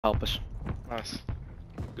help us. Nice.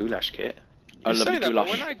 Goulash kit. I You love say the that, but goulash.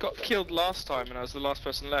 when I got killed last time and I was the last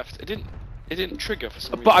person left, it didn't trigger for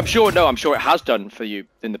some reason. But I'm sure it has done for you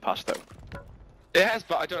in the past though. It has,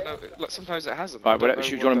 but I don't know. Like, sometimes it hasn't. Right, I don't know do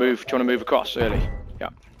you what want to the- move? Do you want to move across early? Yeah.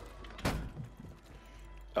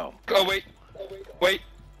 Oh, Oh wait.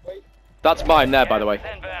 that's mine there, by the way.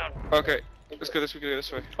 Okay, let's go this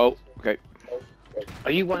way. Oh, okay.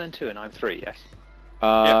 Are you 1 and 2 and I'm 3? Yes.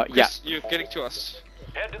 Yeah. Chris, you're getting to us.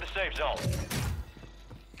 Head to the safe zone.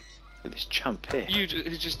 With this chump here. You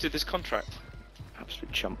just did this contract.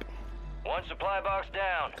 Absolute chump. One supply box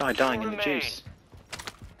down. Guy dying Two in the remain. juice.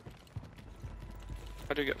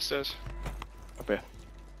 How do we get upstairs? Up here.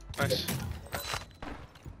 Nice.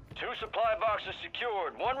 2 supply boxes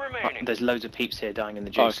secured. One remaining. There's loads of peeps here dying in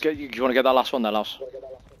the Oh, juice. do you want to get that last one there, Lars?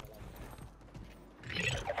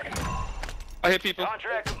 I hear people.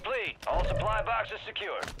 Contract complete. All supply boxes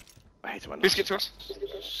secured. I hate it when Please get to us.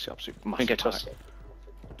 It's absolute Can massive get to us.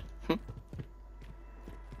 attack.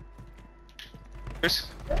 Chris.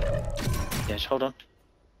 Yes, hold on.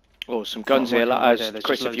 Oh, some guns What here, can I do? There's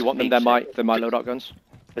Chris. just If you loads want of them, peeps they're my loadout guns.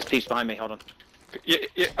 There's peeps behind me, hold on. Yeah,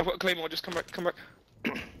 I've got a claymore. Just come back.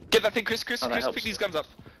 Get that thing, Chris. Oh, that helps. Pick these guns up.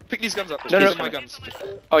 Pick these guns up. No, These no. are my guns.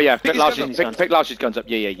 Oh yeah, Pick pick these Lars's guns up. guns up.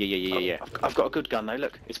 Yeah. I've got a good gun though,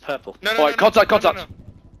 look. It's purple. No, Alright, contact. No.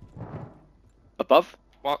 Above.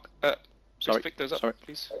 Mark, Sorry. Just pick those up, Sorry.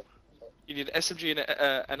 please. You need an SMG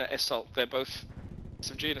and an assault. They're both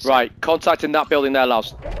SMG and assault. Right, contacting that building there,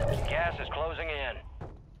 Lars. Gas is closing in.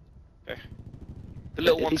 Okay. The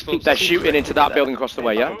little These one's full. peeps- They're shooting into that building across the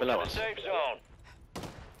way, yeah? Move to below the us. safe zone.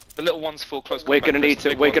 The little one's full close. We're combat, gonna need Chris. to.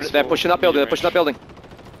 The big one's They're full pushing that building. They're medium pushing that range.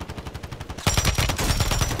 building.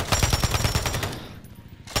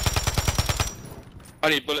 I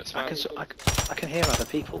need bullets, man. I can hear other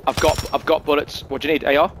people. I've got bullets. What do you need?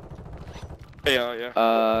 AR?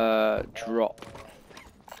 Yeah. Drop.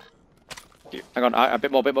 Hang on, a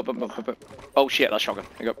bit more. Oh shit, that's shotgun.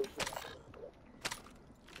 Hang on.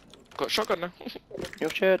 Got a shotgun now. Your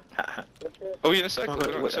shit. Are we in a circle? Oh, We're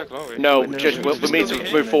not in a wait, circle, are we? No, No, just no, we need building to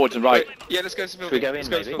here. move forwards and right. Wait, yeah, let's go to the we building. go Let's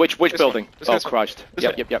in, go to maybe? the Which This building? one. Let's go Oh this one. Christ. This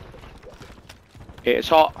Yep. one. It's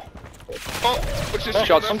hot. Oh, what's this?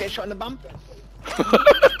 Shots. I'm getting shot in the bum. You're in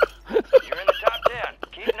the top 10.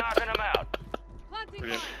 Keep knocking them out.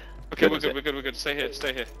 Brilliant. Okay, we're good. Stay here.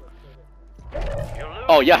 You're losing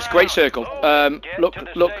Oh, yes, great ground. circle. Get Look, to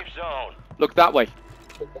the look. safe zone. Look that way.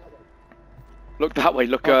 Look that way.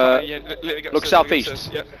 Look. Okay, yeah, let me get look upstairs, let me get southeast.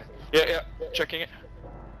 upstairs. Yeah. Checking it.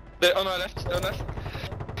 They're on our left.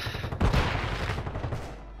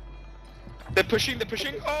 They're pushing.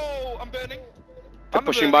 Oh, I'm burning.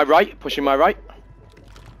 Pushing my right.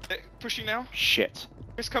 They're pushing now. Shit.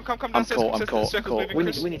 Chris, come I'm downstairs. caught. The circle's moving, We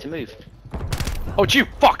Chris. need to move. Oh, you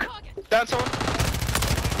fuck. Down someone.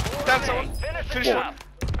 Finish Whoa. one.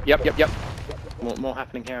 Yep. More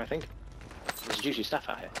happening here, I think. There's juicy stuff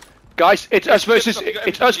out here. Guys, it's us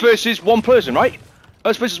versus one person, right?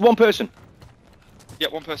 Us versus one person. Yeah,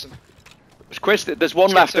 one person. Chris, there's one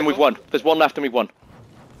Let's left go and we've circle. won. There's one left and we've won.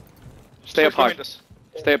 Stay up high. Behind us.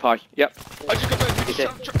 Stay up high. Yep. I just got burned. He's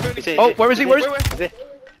here. He's here. Oh, where is he? Where is he? Is it?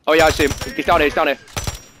 Oh yeah, I see him. He's down here.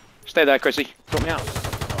 Stay there, Chrissy. Drop me out.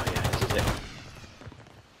 Oh yeah, this is it.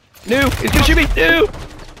 No, he's gonna shoot me. No.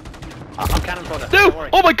 I'm cannon fodder. Don't No. worry.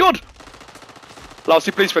 Oh my god.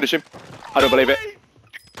 Lassie, please finish him. I don't believe it.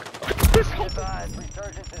 Advise,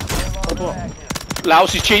 resurgence is no longer active.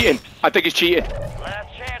 Laos is cheating. I think he's cheating.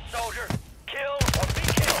 Last chance, soldier. Kill or be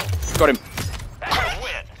killed. Got him. That's a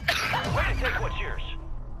win. Way to take what's yours.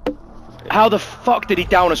 How the fuck did he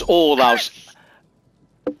down us all, Laos?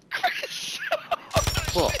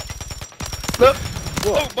 What? Look.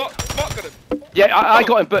 Oh, Mark got him. Yeah, I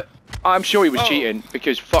got him, but I'm sure he was Oh. cheating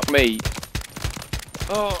because fuck me.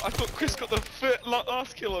 Oh, I thought Chris got the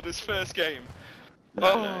last kill on his first game.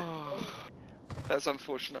 No. That's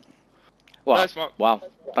unfortunate. Wow. Nice, Mark. Wow.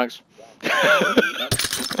 Thanks.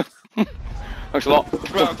 Thanks a lot.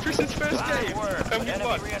 Wow, Chris's first game, and we Enemy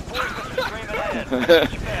won. reinforcements streaming ahead.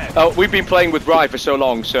 Push back. Oh, we've been playing with Rye for so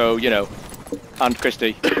long, so you know, and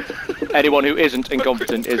Christy. Anyone who isn't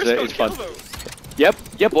incompetent Chris got a is fun. kill, though. Yep,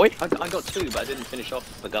 yeah, boy. I got 2, but I didn't finish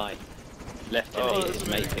off the guy. Left him, Oh, his that's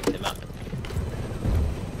mate amazing. picked him up.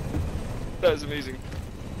 That is amazing.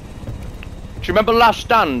 Do you remember Last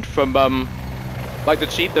Stand from like the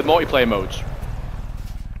multiplayer modes?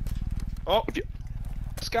 Oh, If you-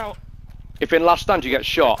 scout. If in Last Stand you get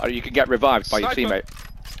shot, or you can get revived by your Sniper.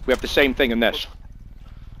 teammate. We have the same thing in this.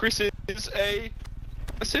 Chris is a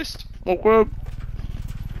assist. Okay.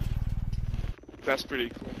 That's pretty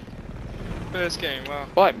cool. First game, wow.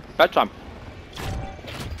 Right, bedtime.